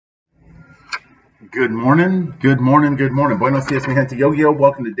Good morning, good morning, good morning. Buenos dias, mi gente. Yo.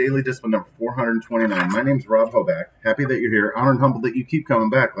 Welcome to Daily Discipline number 429. My name's Rob Hoback. Happy that you're here. Honored and humbled that you keep coming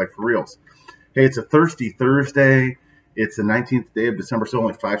back, like for reals. Hey, it's a thirsty Thursday. It's the 19th day of December, so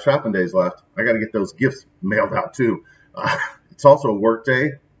only 5 shopping days left. I got to get those gifts mailed out, too. It's also a work day,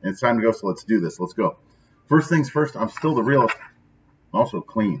 and it's time to go, so let's do this. Let's go. First things first, I'm still the realist. Also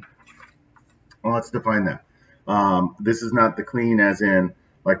clean. Well, let's define that. This is not the clean as in,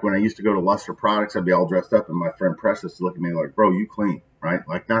 like when I used to go to Luster Products, I'd be all dressed up, and my friend Precious would look at me like, bro, you clean, right?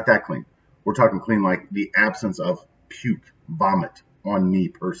 Like, not that clean. We're talking clean like the absence of puke, vomit on me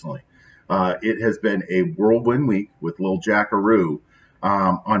personally. It has been a whirlwind week with Lil Jackaroo.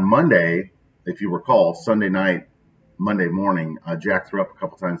 On Monday, if you recall, Sunday night, Monday morning, Jack threw up a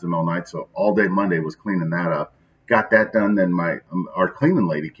couple times in the middle of the night, so all day Monday was cleaning that up. Got that done. Then our cleaning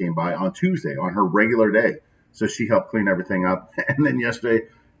lady came by on Tuesday on her regular day. So she helped clean everything up. And then yesterday,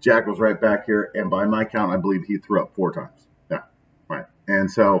 Jack was right back here. And by my count, I believe he threw up 4 times. Yeah, right. And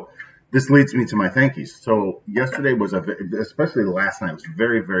so this leads me to my thank yous. So yesterday was, especially last night, was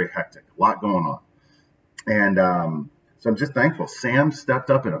very, very hectic. A lot going on. And so I'm just thankful. Sam stepped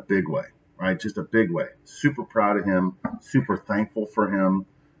up in a big way, right? Just a big way. Super proud of him. Super thankful for him.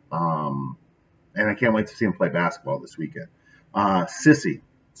 And I can't wait to see him play basketball this weekend.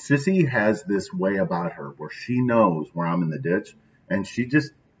 Sissy has this way about her where she knows where I'm in the ditch, and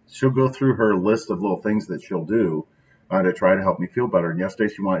she'll go through her list of little things that she'll do to try to help me feel better. And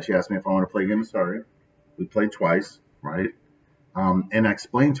yesterday she asked me if I want to play a game of Sorry. We played twice, right? And I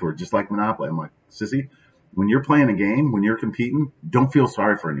explained to her, just like Monopoly, I'm like, Sissy, when you're playing a game, when you're competing, don't feel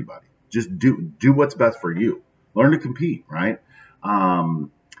sorry for anybody. Just do what's best for you. Learn to compete, right?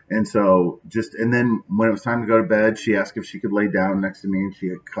 And then when it was time to go to bed, she asked if she could lay down next to me, and she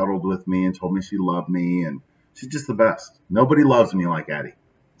had cuddled with me and told me she loved me, and she's just the best. Nobody loves me like Addie.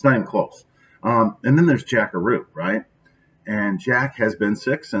 It's not even close. And then there's Jackaroo, right? And Jack has been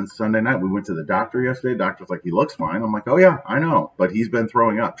sick since Sunday night. We went to the doctor yesterday. Doctor's like, he looks fine. I'm like, oh yeah, I know, but he's been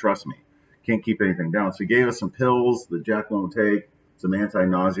throwing up. Trust me. Can't keep anything down. So he gave us some pills that Jack won't take, some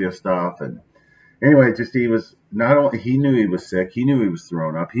anti-nausea stuff, and anyway, he knew he was sick. He knew he was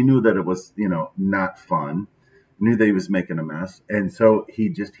throwing up. He knew that it was, not fun. Knew that he was making a mess. And so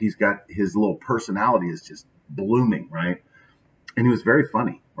he's got his little personality is just blooming, right? And he was very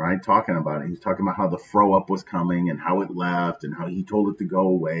funny, right? Talking about it. He was talking about how the throw up was coming and how it left and how he told it to go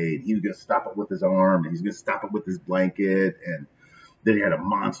away. And he was going to stop it with his arm, and he was going to stop it with his blanket. And then he had a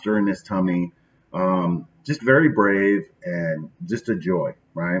monster in his tummy. Just very brave and just a joy,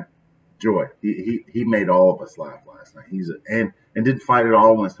 right? Joy. He made all of us laugh last night. And didn't fight at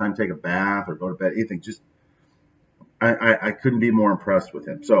all when it's time to take a bath or go to bed. Anything. Just I couldn't be more impressed with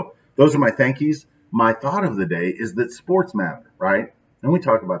him. So those are my thank yous. My thought of the day is that sports matter, right? And we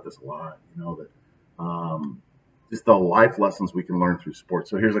talk about this a lot. That just the life lessons we can learn through sports.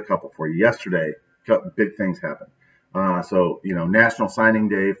 So here's a couple for you. Yesterday, big things happened. National Signing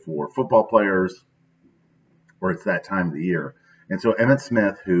Day for football players, or it's that time of the year. And so Emmitt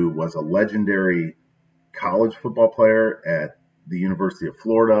Smith, who was a legendary college football player at the University of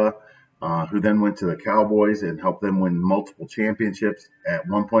Florida, who then went to the Cowboys and helped them win multiple championships at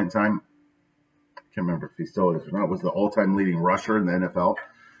one point in time, I can't remember if he still is or not, was the all-time leading rusher in the NFL.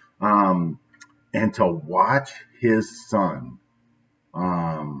 And to watch his son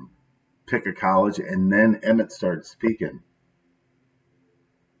pick a college, and then Emmitt started speaking,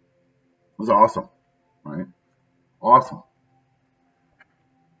 was awesome, right? Awesome.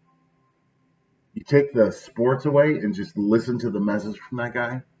 You take the sports away and just listen to the message from that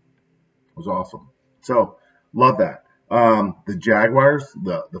guy. It was awesome. So, love that. The Jaguars,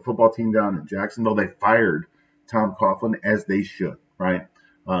 the football team down in Jacksonville, they fired Tom Coughlin, as they should, right?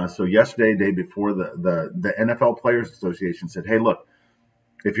 So yesterday, day before, the NFL Players Association said, hey, look,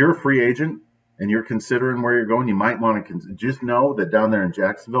 if you're a free agent and you're considering where you're going, you might want to just know that down there in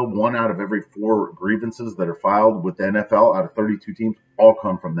Jacksonville, 1 out of every 4 grievances that are filed with the NFL out of 32 teams all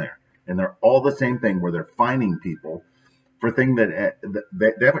come from there. And they're all the same thing, where they're fining people for things that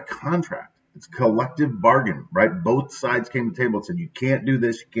they have a contract. It's collective bargain, right? Both sides came to the table and said, you can't do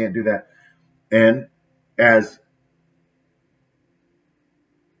this, you can't do that. And as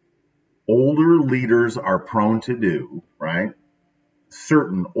older leaders are prone to do, right?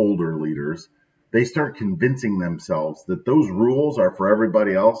 Certain older leaders, they start convincing themselves that those rules are for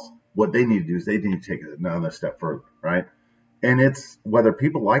everybody else. What they need to do is they need to take it another step further, right? And it's, whether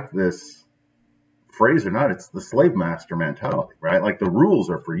people like this phrase or not, it's the slave master mentality, right? Like, the rules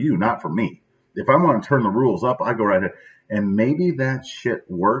are for you, not for me. If I want to turn the rules up, I go right ahead. And maybe that shit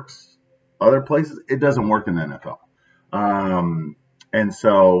works other places. It doesn't work in the NFL. And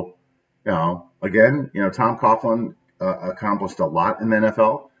so Again, Tom Coughlin accomplished a lot in the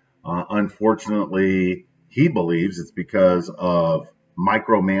NFL. Unfortunately, he believes it's because of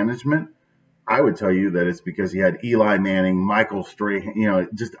micromanagement. I would tell you that it's because he had Eli Manning, Michael Strahan,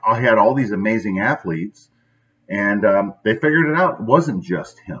 just he had all these amazing athletes, and they figured it out. It wasn't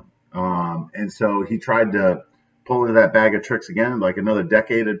just him. And so he tried to pull into that bag of tricks again. Like another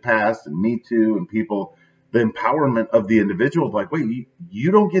decade had passed, and Me Too, and people, the empowerment of the individual, like, wait,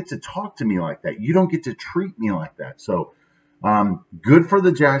 you don't get to talk to me like that. You don't get to treat me like that. So good for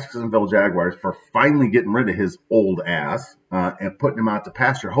the Jacksonville Jaguars for finally getting rid of his old ass and putting him out to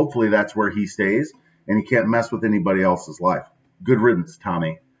pasture. Hopefully that's where he stays and he can't mess with anybody else's life. Good riddance,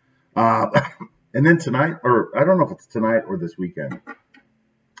 Tommy. Uh, and then tonight, or I don't know if it's tonight or this weekend,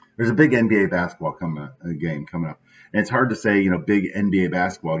 there's a big NBA basketball game coming up. And it's hard to say, big NBA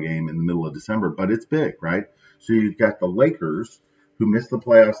basketball game in the middle of December, but it's big, right? So you've got the Lakers, who missed the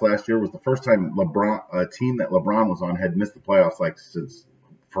playoffs last year. It was the first time a team that LeBron was on had missed the playoffs like since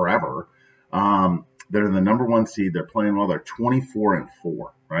forever. They're the number one seed. They're playing well. They're 24-4,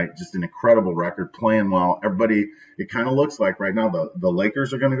 right? Just an incredible record, playing well. Everybody, it kind of looks like right now the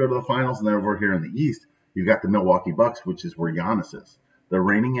Lakers are going to go to the finals, and they're over here in the East. You've got the Milwaukee Bucks, which is where Giannis is, the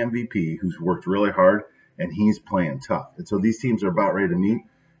reigning MVP, who's worked really hard, and he's playing tough. And so these teams are about ready to meet,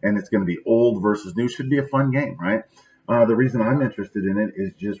 and it's going to be old versus new. Should be a fun game, right? The reason I'm interested in it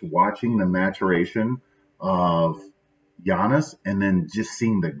is just watching the maturation of Giannis and then just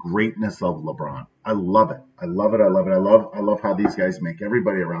seeing the greatness of LeBron. I love it. I love it. I love it. I love how these guys make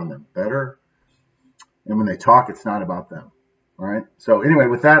everybody around them better. And when they talk, it's not about them. All right. So anyway,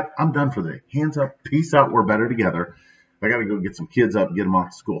 with that, I'm done for the day. Hands up. Peace out. We're better together. I got to go get some kids up and get them off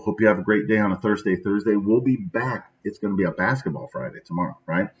to school. Hope you have a great day on a Thursday. Thursday, we'll be back. It's going to be a basketball Friday tomorrow,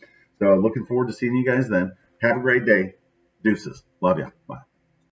 right? So looking forward to seeing you guys then. Have a great day. Deuces. Love you. Bye.